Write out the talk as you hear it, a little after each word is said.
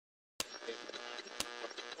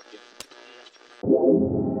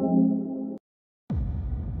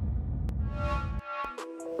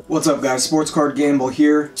What's up guys, Sports Card Gamble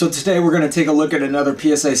here. So today we're going to take a look at another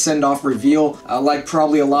PSA send-off reveal. Like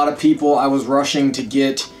probably a lot of people, I was rushing to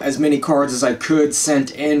get as many cards as I could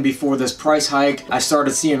sent in before this price hike. I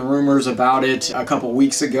started seeing rumors about it a couple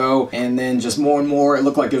weeks ago, and then just more and more it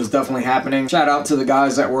looked like it was definitely happening. Shout out to the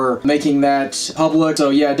guys that were making that public. So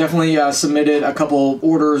yeah, definitely submitted a couple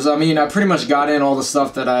orders. I mean, I pretty much got in all the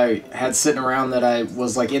stuff that I had sitting around that I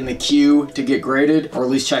was like in the queue to get graded, or at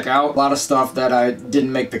least check out. A lot of stuff that I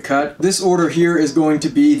didn't make the cut. This order here is going to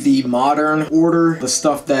be the modern order, the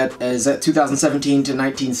stuff that is at 2017 to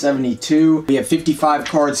 1972. We have 55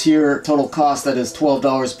 cards here. Total cost that is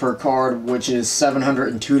 $12 per card, which is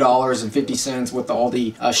 $702.50 with all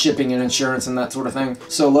the shipping and insurance and that sort of thing.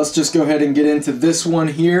 So let's just go ahead and get into this one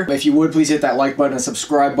here. If you would, please hit that like button and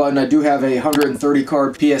subscribe button. I do have a 130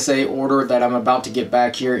 card PSA order that I'm about to get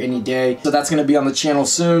back here any day. So that's going to be on the channel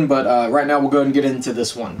soon, but right now we'll go ahead and get into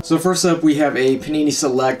this one. So first up, we have a Panini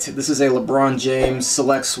Select. This is a LeBron James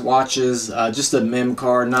Select Swatches, just a mem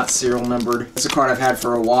card, not serial numbered. It's a card I've had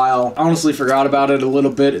for a while. I honestly forgot about it a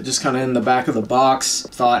little bit, just kind of in the back of the box.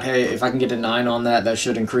 Thought, hey, if I can get a 9 on that, that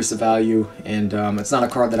should increase the value, and it's not a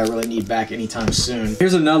card that I really need back anytime soon.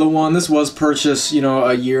 Here's another one. This was purchased, you know,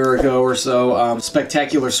 a year ago or so.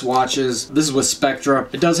 Spectacular Swatches. This is with Spectra.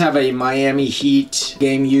 It does have a Miami Heat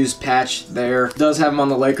game used patch there. It does have them on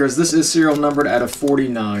the Lakers. This is serial numbered at a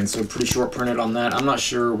 49, so pretty short printed on that. I'm not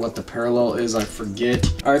sure what the parallel is, I forget.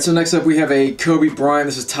 Alright, so next up we have a Kobe Bryant.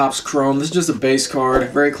 This is Topps Chrome. This is just a base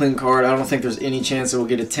card, very clean card. I don't think there's any chance it will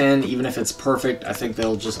get a 10. Even if it's perfect, I think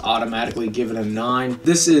they'll just automatically give it a 9.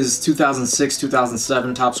 This is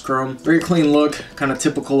 2006-2007 Topps Chrome. Very clean look, kind of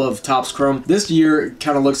typical of Topps Chrome. This year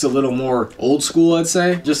kind of looks a little more old school, I'd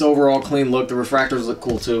say. Just overall clean look. The refractors look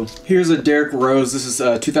cool too. Here's a Derrick Rose. This is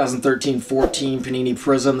a 2013-14 Panini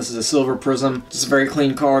Prism. This is a silver prism. Just a very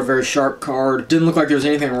clean card, very sharp card. Didn't look like there's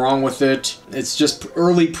anything wrong with it. It's just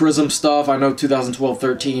early Prism stuff. I know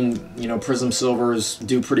 2012-13, you know, Prism Silvers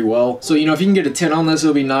do pretty well. So, you know, if you can get a 10 on this,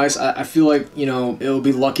 it'll be nice. I feel like, you know, it'll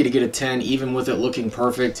be lucky to get a 10 even with it looking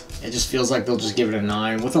perfect. It just feels like they'll just give it a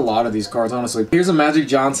 9 with a lot of these cards, honestly. Here's a Magic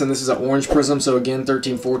Johnson. This is an orange Prism, so again,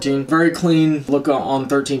 13-14. Very clean look on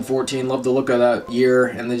 13-14. Love the look of that year,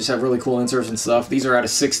 and they just have really cool inserts and stuff. These are at a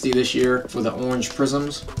 60 this year for the orange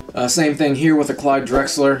Prisms. Same thing here with a Clyde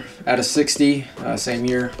Drexler at a 60, same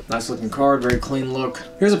year. Nice looking card, very clean look.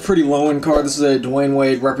 Here's a pretty low-end card. This is a Dwayne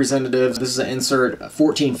Wade representative. This is an insert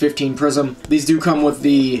 14-15 Prism. These do come with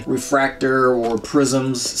the refractor or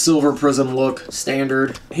prisms, silver prism look,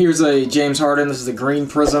 standard. Here's a James Harden. This is a green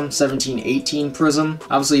Prism, 17-18 Prism.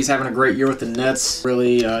 Obviously, he's having a great year with the Nets,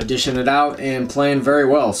 really dishing it out and playing very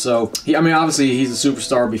well. So, I mean, obviously, he's a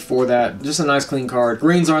superstar before that. Just a nice, clean card.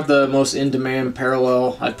 Greens aren't the most in-demand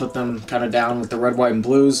parallel. I'd put them kind of down with the red, white, and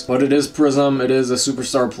blues, but it is Prism. It is a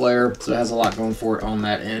superstar player, so it has a lot going for it on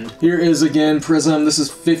that end. Here is again Prism. This is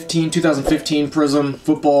 2015 Prism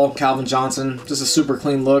football Calvin Johnson. Just a super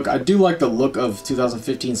clean look. I do like the look of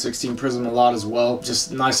 2015-16 Prism a lot as well.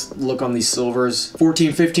 Just nice look on these silvers.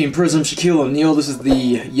 14-15 Prism Shaquille O'Neal. This is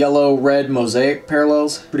the yellow-red mosaic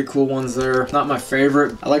parallels. Pretty cool ones there. Not my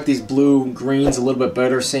favorite. I like these blue-greens a little bit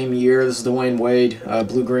better. Same year. This is Dwayne Wade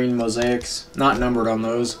blue-green mosaics. Not numbered on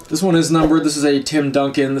those. This one is numbered. This is a Tim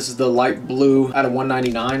Duncan. This is the light blue out of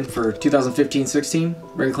 199 for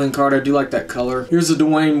 2015-16. Very clean card. I do like that color. Here's a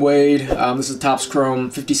Dwayne Wade. This is Topps Chrome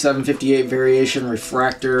 57-58 variation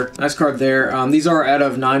refractor. Nice card there. These are out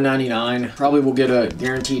of $9.99. Probably will get a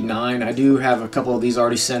guaranteed 9. I do have a couple of these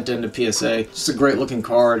already sent into PSA. Just a great looking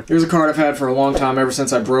card. Here's a card I've had for a long time, ever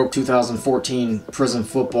since I broke 2014 Prism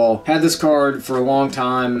Football. Had this card for a long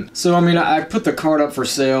time. So, I mean, I put the card up for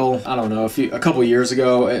sale, I don't know, a couple years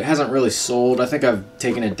ago. It hasn't really sold. I think I've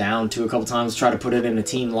taken it down to a couple times, try to put it in a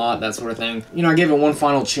team lot, that sort of thing. You know, I gave it one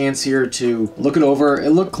final chance here to look it over.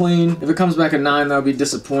 It looked clean. If it comes back a 9, that would be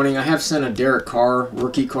disappointing. I have sent a Derek Carr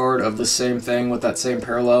rookie card of the same thing with that same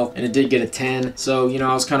parallel, and it did get a 10. So, you know,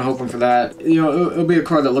 I was kind of hoping for that. You know, it'll be a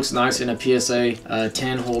card that looks nice in a PSA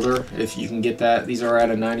 10 holder, if you can get that. These are at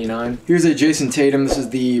a 99. Here's a Jason Tatum. This is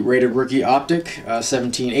the rated rookie Optic,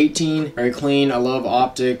 17-18. Very clean. I love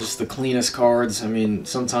Optic. Just the cleanest cards. I mean,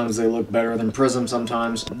 sometimes they look better than Prism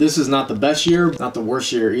sometimes. This is not the best year, not the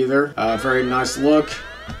worst year either. Very nice look.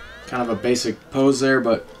 Kind of a basic pose there,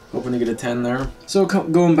 but hoping to get a 10 there. So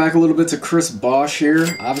going back a little bit to Chris Bosh here,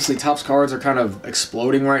 obviously Topps cards are kind of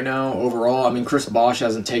exploding right now overall. I mean, Chris Bosh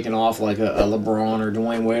hasn't taken off like a LeBron or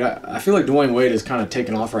Dwayne Wade. I feel like Dwayne Wade is kind of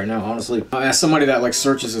taking off right now, honestly, as somebody that like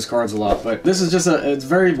searches his cards a lot. But this is just it's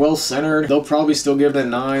very well centered. They'll probably still give it a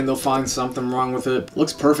 9. They'll find something wrong with it.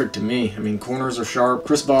 Looks perfect to me. I mean, corners are sharp.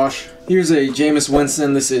 Chris Bosh. Here's a Jameis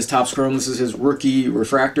Winston. This is Topps Chrome. This is his rookie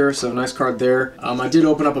refractor, so nice card there. I did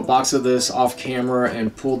open up a box of this off camera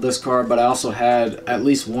and pulled this card, but I also had at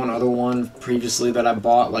least one other one previously that I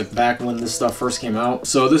bought like back when this stuff first came out.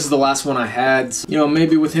 So this is the last one I had. You know,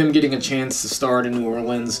 maybe with him getting a chance to start in New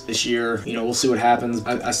Orleans this year, you know, we'll see what happens.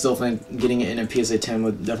 I still think getting it in a PSA 10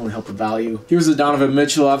 would definitely help the value. Here's the Donovan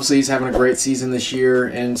Mitchell. Obviously, he's having a great season this year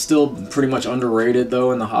and still pretty much underrated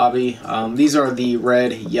though in the hobby. These are the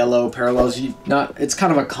red, yellow parallels. It's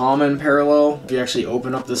kind of a common parallel. If you actually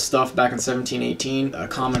open up this stuff back in 17-18, a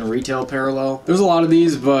common retail parallel. There's a lot of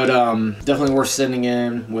these, but definitely worth sending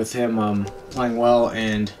in with him playing well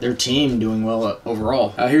and their team doing well overall.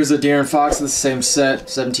 Here's the De'Aaron Fox, the same set,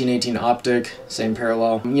 17-18 optic, same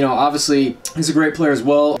parallel. You know, obviously he's a great player as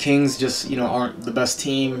well. Kings just, you know, aren't the best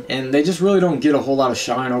team and they just really don't get a whole lot of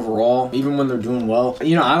shine overall, even when they're doing well.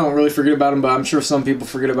 You know, I don't really forget about them, but I'm sure some people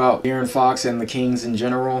forget about De'Aaron Fox and the Kings in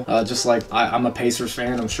general. Just like I'm a Pacers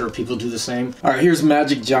fan, I'm sure people do the same. All right, here's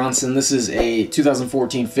Magic Johnson. This is a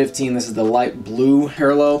 2014-15. This is the light blue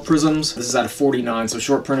parallel prisms. This is at a 49, so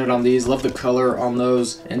short printed on these. Love the color on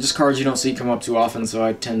those, and just cards you don't see come up too often, so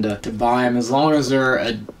I tend to buy them as long as they're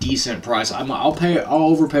a decent price. I'll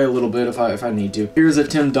overpay a little bit if I need to. Here's a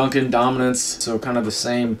Tim Duncan Dominance, so kind of the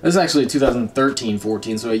same. This is actually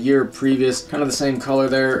 2013-14, so a year previous, kind of the same color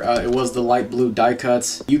there. It was the light blue die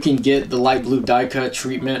cuts. You can get the light blue die cut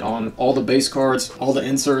treatment on all the base cards, all the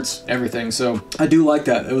inserts, everything. So I do like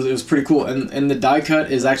that. It was pretty cool, and the die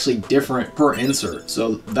cut is actually different per insert,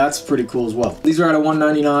 so that's pretty cool as well. These are at a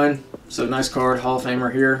 199. So nice card, Hall of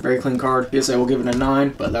Famer here. Very clean card. PSA will give it a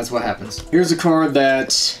 9, but that's what happens. Here's a card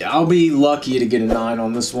that I'll be lucky to get a 9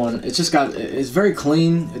 on this one. It's very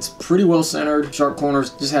clean. It's pretty well centered. Sharp corners.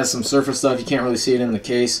 Just has some surface stuff. You can't really see it in the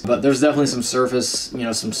case, but there's definitely some surface, you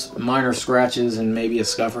know, some minor scratches and maybe a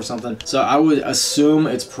scuff or something. So I would assume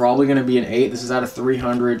it's probably going to be an 8. This is out of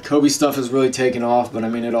 300. Kobe stuff has really taken off, but I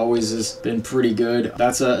mean, it always has been pretty good.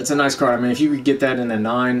 It's a nice card. I mean, if you could get that in a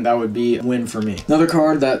 9, that would be a win for me. Another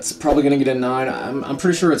card that's probably gonna get a 9. I'm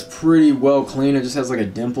pretty sure it's pretty well clean. It just has like a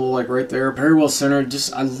dimple like right there. Very well centered.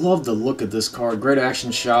 I love the look of this card. Great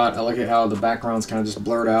action shot. I like it how the background's kind of just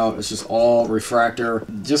blurred out. It's just all refractor.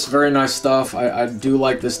 Just very nice stuff. I do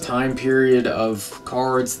like this time period of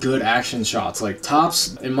cards. Good action shots. Like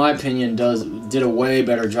Topps, in my opinion, did a way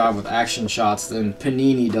better job with action shots than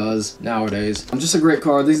Panini does nowadays. Just a great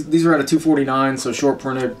card. These are at a 249, so short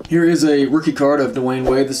printed. Here is a rookie card of Dwayne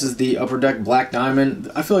Wade. This is the Upper Deck Black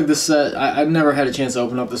Diamond. I feel like this set, I've never had a chance to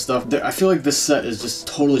open up this stuff. I feel like this set is just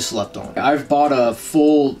totally slept on. I've bought a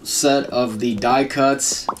full set of the die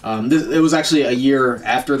cuts. It was actually a year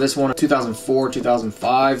after this one, 2004,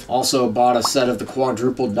 2005. Also bought a set of the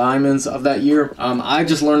quadruple diamonds of that year. I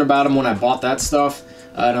just learned about them when I bought that stuff.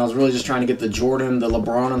 And I was really just trying to get the Jordan, the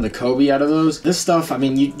LeBron, and the Kobe out of those. This stuff, I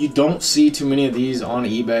mean, you don't see too many of these on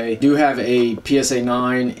eBay. Do have a PSA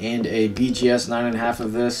 9 and a BGS 9.5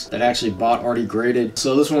 of this that I actually bought already graded.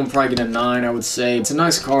 So this one will probably get a 9, I would say. It's a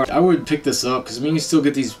nice card. I would pick this up because I mean, you still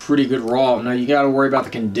get these pretty good raw. Now you got to worry about the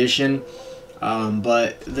condition,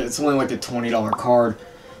 but it's only like a $20 card.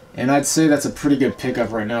 And I'd say that's a pretty good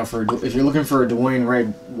pickup right now for if you're looking for a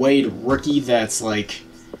Dwayne Wade rookie that's like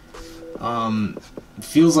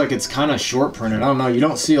feels like it's kind of short printed. I don't know, you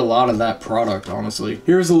don't see a lot of that product, honestly.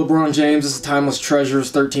 Here's the LeBron James. This is Timeless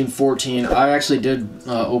Treasures 13-14. I actually did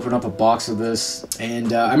open up a box of this,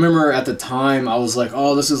 and I remember at the time I was like,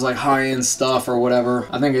 oh, this is like high-end stuff or whatever.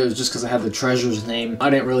 I think it was just because I had the Treasures name. I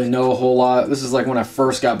didn't really know a whole lot. This is like when I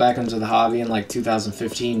first got back into the hobby in like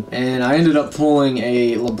 2015, and I ended up pulling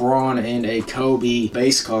a LeBron and a Kobe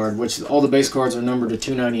base card, which all the base cards are numbered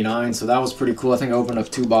to $2.99, so that was pretty cool. I think I opened up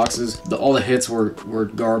 2 boxes. All the hits were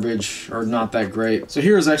garbage or not that great. So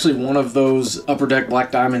here is actually one of those Upper Deck Black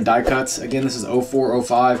Diamond die cuts. Again, this is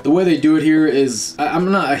 04-05. The way they do it here is, I'm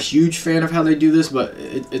not a huge fan of how they do this, but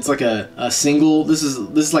it's like a single. This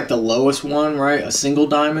is like the lowest one, right? A single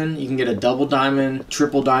diamond. You can get a double diamond,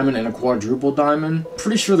 triple diamond, and a quadruple diamond.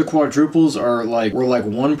 Pretty sure the quadruples were like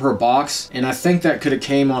 1 per box, and I think that could have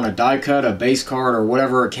came on a die cut, a base card, or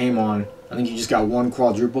whatever it came on. I think you just got one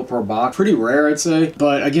quadruple per box. Pretty rare, I'd say.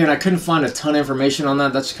 But again, I couldn't find a ton of information on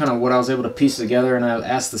that. That's kind of what I was able to piece together, and I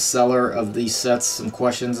asked the seller of these sets some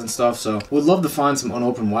questions and stuff. So would love to find some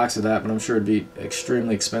unopened wax of that, but I'm sure it'd be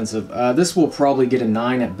extremely expensive. This will probably get a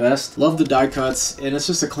 9 at best. Love the die cuts, and it's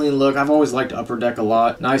just a clean look. I've always liked Upper Deck a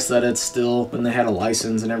lot. Nice that it's still when they had a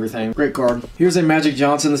license and everything. Great card. Here's a Magic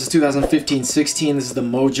Johnson. This is 2015-16. This is the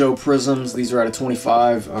Mojo Prisms. These are at a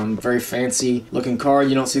 25. Very fancy looking card.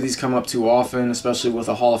 You don't see these come up too often, especially with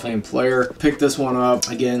a Hall of Fame player. Picked this one up.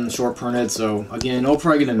 Again, short printed, so again, I'll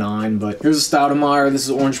probably get a 9, but here's a Stoudemire. This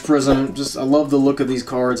is Orange Prism. Just, I love the look of these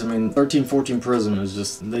cards. I mean, 13-14 Prism is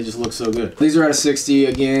just, they just look so good. These are at a 60.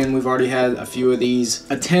 Again, we've already had a few of these.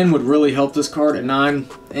 A 10 would really help this card. A 9,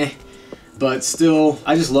 but still,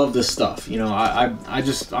 I just love this stuff. You know,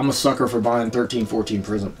 I'm a sucker for buying 13-14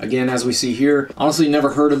 Prism. Again, as we see here, honestly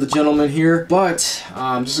never heard of the gentleman here, but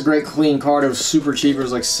just a great clean card. It was super cheap. It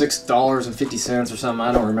was like $6.50 or something.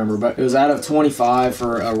 I don't remember, but it was out of 25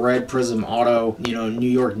 for a red Prism auto, you know, New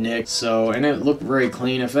York Knicks. So, and it looked very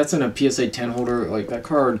clean. If that's in a PSA 10 holder, like that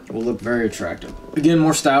card will look very attractive. Again,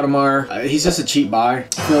 more Stoudemire. He's just a cheap buy.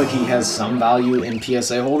 I feel like he has some value in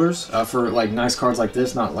PSA holders for like nice cards like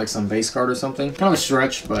this, not like some base card or something. Kind of a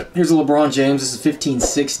stretch, but here's a LeBron James. This is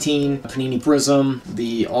 15-16 Panini Prism,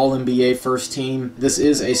 the All-NBA first team. This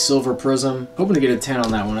is a silver Prism. Hoping to get a 10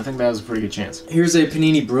 on that one. I think that was a pretty good chance. Here's a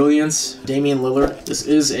Panini Brilliance, Damian Lillard. This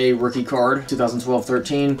is a rookie card,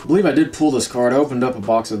 2012-13. I believe I did pull this card. I opened up a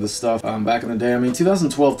box of this stuff back in the day. I mean,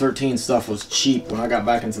 2012-13 stuff was cheap when I got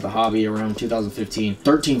back into the hobby around 2015.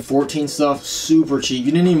 13-14 stuff, super cheap.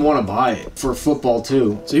 You didn't even want to buy it for football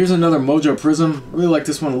too. So here's another Mojo Prism. Really like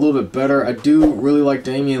this one a little bit better. I do really like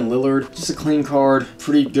Damian Lillard. Just a clean card,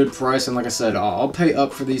 pretty good price, and like I said, I'll pay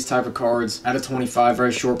up for these type of cards. At a 25,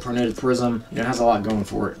 very short printed Prism. You know, it has a lot going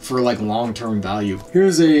for it for like long-term value.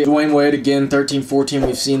 Here's a Dwayne Wade again, 13-14.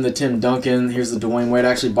 We've seen the Tim Duncan. Here's the Dwayne Wade.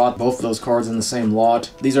 I actually bought both of those cards in the same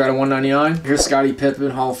lot. These are at a 199. Here's Scottie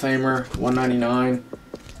Pippen, Hall of Famer, 199.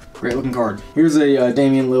 Great looking card. Here's a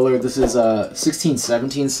Damian Lillard. This is a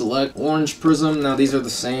 16-17 Select Orange Prism. Now these are the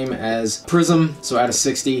same as Prism, so at a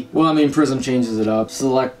 60. Well, I mean, Prism changes it up.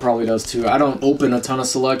 Select probably does too. I don't open a ton of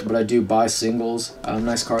Select, but I do buy singles.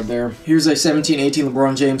 Nice card there. Here's a 17-18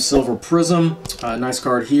 LeBron James Silver Prism. Nice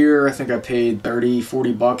card here. I think I paid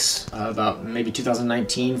 30-40 bucks, about maybe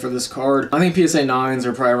 2019 for this card. I think PSA 9s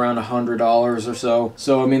are probably around $100 or so.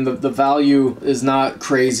 So I mean, the value is not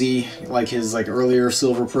crazy like his like earlier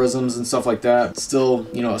Silver Prism and stuff like that. Still,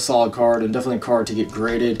 you know, a solid card, and definitely a card to get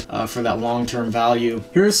graded for that long-term value.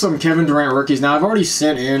 Here's some Kevin Durant rookies. Now, I've already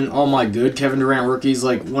sent in all my good Kevin Durant rookies.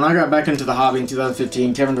 Like, when I got back into the hobby in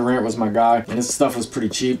 2015, Kevin Durant was my guy, and his stuff was pretty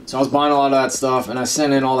cheap. So I was buying a lot of that stuff, and I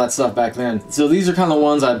sent in all that stuff back then. So these are kind of the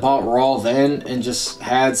ones I bought raw then and just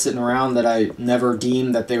had sitting around that I never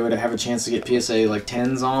deemed that they would have a chance to get PSA like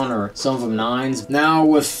 10s on, or some of them 9s. Now,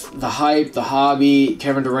 with the hype, the hobby,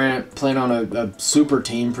 Kevin Durant playing on a super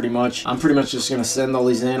team, pretty much. I'm pretty much just going to send all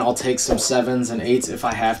these in. I'll take some 7s and 8s if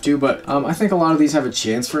I have to, but I think a lot of these have a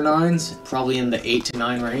chance for 9s, probably in the 8 to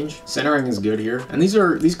 9 range. Centering is good here. And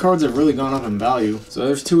these cards have really gone up in value. So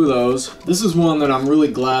there's 2 of those. This is one that I'm really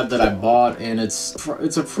glad that I bought, and it's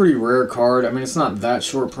a pretty rare card. I mean, it's not that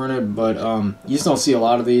short printed, but you just don't see a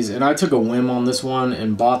lot of these. And I took a whim on this one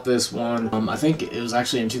and bought this one. I think it was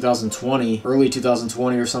actually in 2020, early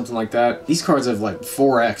 2020 or something like that. These cards have like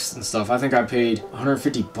 4x and stuff. I think I paid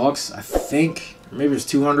 150 bucks, I think. Maybe it's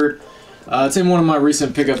 200. It's in one of my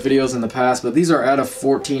recent pickup videos in the past, but these are at a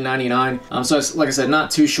 $14.99. So it's, like I said,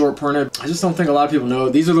 not too short printed. I just don't think a lot of people know.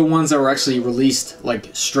 These are the ones that were actually released like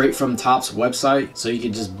straight from Topps website. So you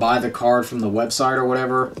could just buy the card from the website or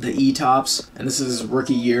whatever, the e-Topps. And this is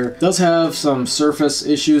rookie year. It does have some surface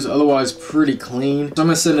issues, otherwise pretty clean. So I'm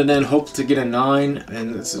gonna send it in, hope to get a 9,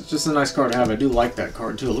 and it's just a nice card to have. I do like that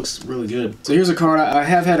card too. It looks really good. So here's a card. I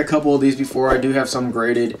have had a couple of these before. I do have some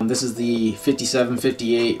graded. This is the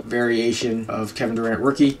 57-58 variation of Kevin Durant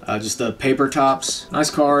rookie. Just the paper tops.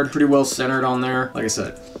 Nice card, pretty well centered on there. Like I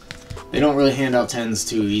said, they don't really hand out 10s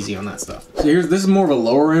too easy on that stuff. So this is more of a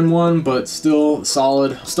lower end one, but still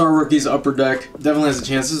solid. Star Rookies Upper Deck definitely has a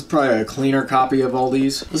chance. This is probably a cleaner copy of all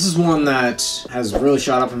these. This is one that has really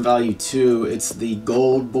shot up in value too. It's the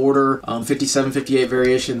gold border 57-58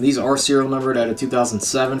 variation. These are serial numbered at a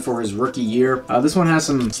 2007 for his rookie year. This one has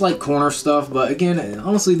some slight corner stuff, but again,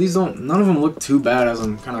 honestly, none of them look too bad as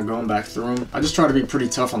I'm kind of going back through them. I just try to be pretty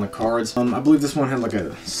tough on the cards. I believe this one had like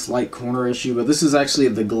a slight corner issue, but this is actually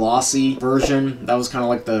the glossy glossy version. That was kind of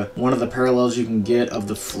like one of the parallels you can get of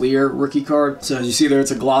the Fleer rookie card. So as you see there,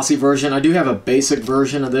 it's a glossy version. I do have a basic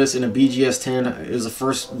version of this in a BGS 10. It was the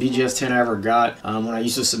first BGS 10 I ever got when I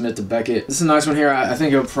used to submit to Beckett. This is a nice one here. I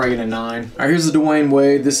think it'll probably get a 9. All right, here's the Dwayne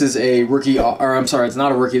Wade. This is a rookie, or I'm sorry, it's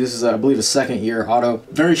not a rookie. This is, I believe, a second year auto.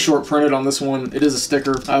 Very short printed on this one. It is a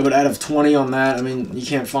sticker, but out of 20 on that, I mean, you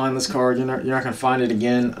can't find this card. You're not going to find it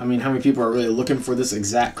again. I mean, how many people are really looking for this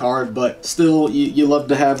exact card? But still, you love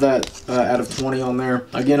to have that out of 20 on there.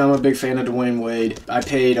 Again, I'm a big fan of Dwayne Wade. I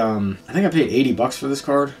paid, I think I paid 80 bucks for this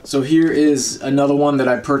card. So here is another one that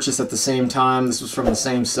I purchased at the same time. This was from the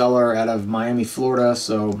same seller out of Miami, Florida.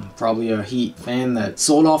 So probably a Heat fan that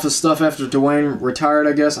sold off his stuff after Dwayne retired,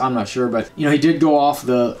 I guess. I'm not sure, but you know, he did go off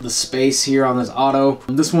the space here on this auto.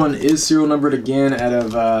 This one is serial numbered again out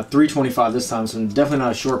of 325 this time, so definitely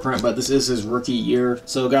not a short print, but this is his rookie year,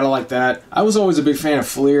 so gotta like that. I was always a big fan of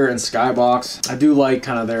Fleer and Skybox. I do like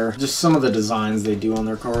kind of just some of the designs they do on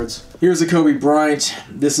their cards. Here's a Kobe Bryant.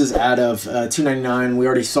 This is out of $2.99. We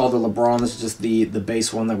already saw the LeBron. This is just the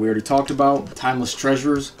base one that we already talked about. Timeless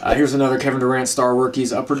Treasures. Here's another Kevin Durant Star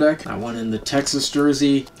Rookies Upper Deck. I went in the Texas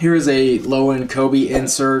jersey. Here is a low-end Kobe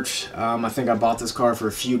insert. I think I bought this card for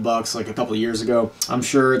a few bucks like a couple years ago. I'm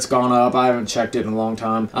sure it's gone up. I haven't checked it in a long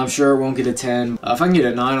time. I'm sure it won't get a 10. If I can get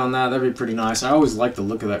a 9 on that, that'd be pretty nice. I always like the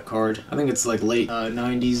look of that card. I think it's like late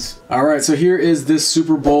 90s. All right, so here is this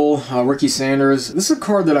Super Bowl Ricky Sanders. This is a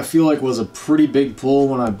card that I feel like was a pretty big pull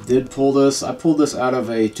when I did pull this. I pulled this out of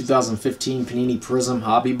a 2015 Panini Prism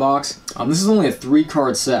hobby box. This is only a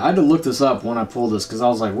 3-card set. I had to look this up when I pulled this because I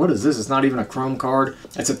was like, what is this? It's not even a chrome card.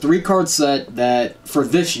 It's a 3-card set that for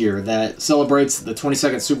this year that celebrates the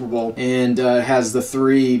 22nd Super Bowl and has the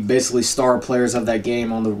 3 basically star players of that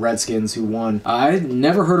game on the Redskins who won. I had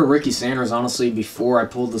never heard of Ricky Sanders honestly before I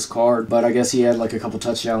pulled this card, but I guess he had like a couple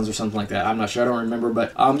touchdowns or something like that. I'm not sure. I don't remember,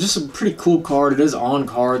 but just a pretty cool card. It is on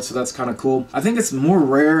card, so that's kind of cool. I think it's more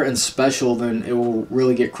rare and special than it will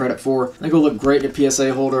really get credit for. I think it'll look great in a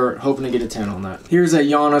PSA holder. Hoping to get a 10 on that. Here's a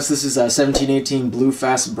Giannis. This is a 1718 Blue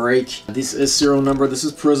Fast Break. This is serial number. This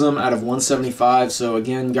is Prism out of 175. So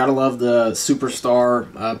again, gotta love the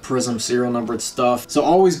Superstar Prism serial numbered stuff. So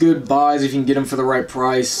always good buys if you can get them for the right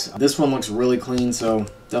price. This one looks really clean, so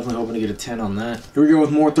definitely hoping to get a 10 on that. Here we go with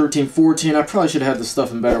more 1314. I probably should have had this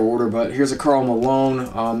stuff in better order, but here's a Karl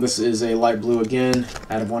Malone. This is a light blue again,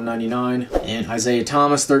 out of 199. And Isaiah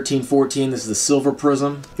Thomas, 1314. This is the Silver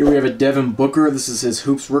Prism. Here we have a Devin Booker. This is his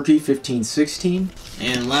Hoops rookie, 1516.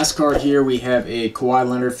 And last card here, we have a Kawhi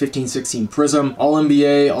Leonard, 1516 Prism. All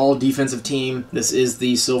NBA, all defensive team. This is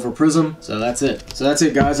the Silver Prism. So that's it. So that's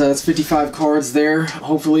it, guys. That's 55 cards there.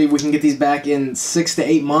 Hopefully we can get these back in 6 to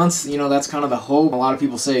 8 months. You know, that's kind of the hope. A lot of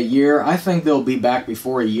people say a year. I think they'll be back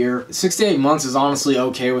before a year. 6 to 8 months is honestly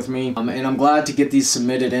okay with me, and I'm glad to get these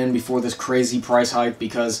submitted in before this crazy price hike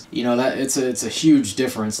because you know that it's a huge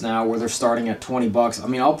difference now where they're starting at 20 bucks. I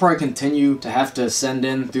mean, I'll probably continue to have to send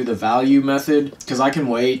in through the value method because I can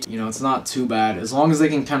wait. You know, it's not too bad as long as they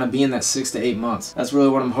can kind of be in that 6 to 8 months. That's really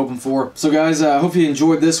what I'm hoping for. So guys, I hope you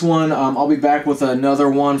enjoyed this one. I'll be back with another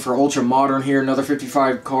one for Ultra Modern here, another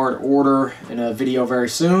 55 card order in a video very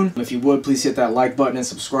soon. If you would, please hit that like button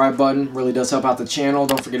and subscribe button. Really does help out the channel.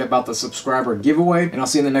 Don't forget about the subscriber giveaway, and I'll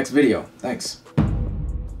see you in the next video. Thanks.